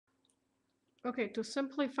Okay, to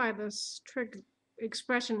simplify this trig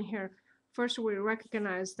expression here, first we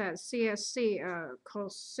recognize that CSC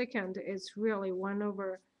cosecant is really 1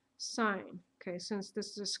 over sine. Okay, since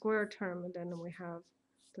this is a square term, then we have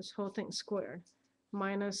this whole thing squared.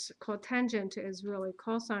 Minus cotangent is really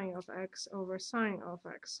cosine of x over sine of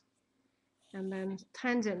x. And then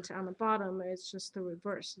tangent on the bottom is just the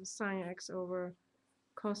reverse, sine x over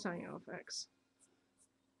cosine of x.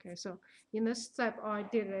 Okay, so in this step, all I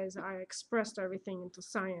did is I expressed everything into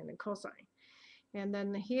sine and cosine. And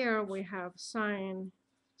then here we have sine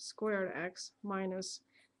squared x minus,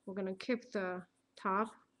 we're going to keep the top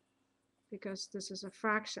because this is a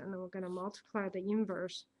fraction, and we're going to multiply the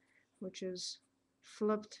inverse, which is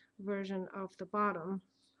flipped version of the bottom.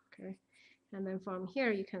 Okay, and then from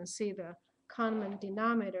here you can see the common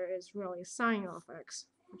denominator is really sine of x,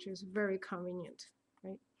 which is very convenient,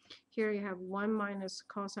 right? Here you have 1 minus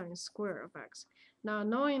cosine square of x. Now,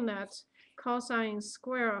 knowing that cosine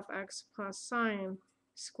square of x plus sine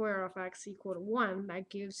square of x equal to 1, that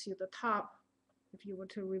gives you the top. If you were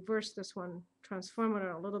to reverse this one, transform it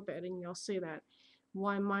a little bit, and you'll see that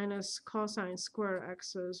 1 minus cosine square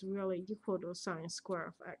x is really equal to sine square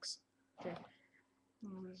of x. Okay,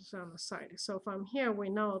 this is on the side. So from here, we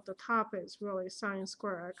know the top is really sine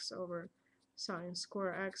square x over sine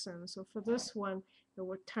square x. And so for this one, it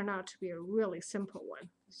would turn out to be a really simple one.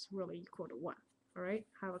 It's really equal to 1. All right,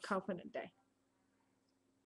 have a confident day.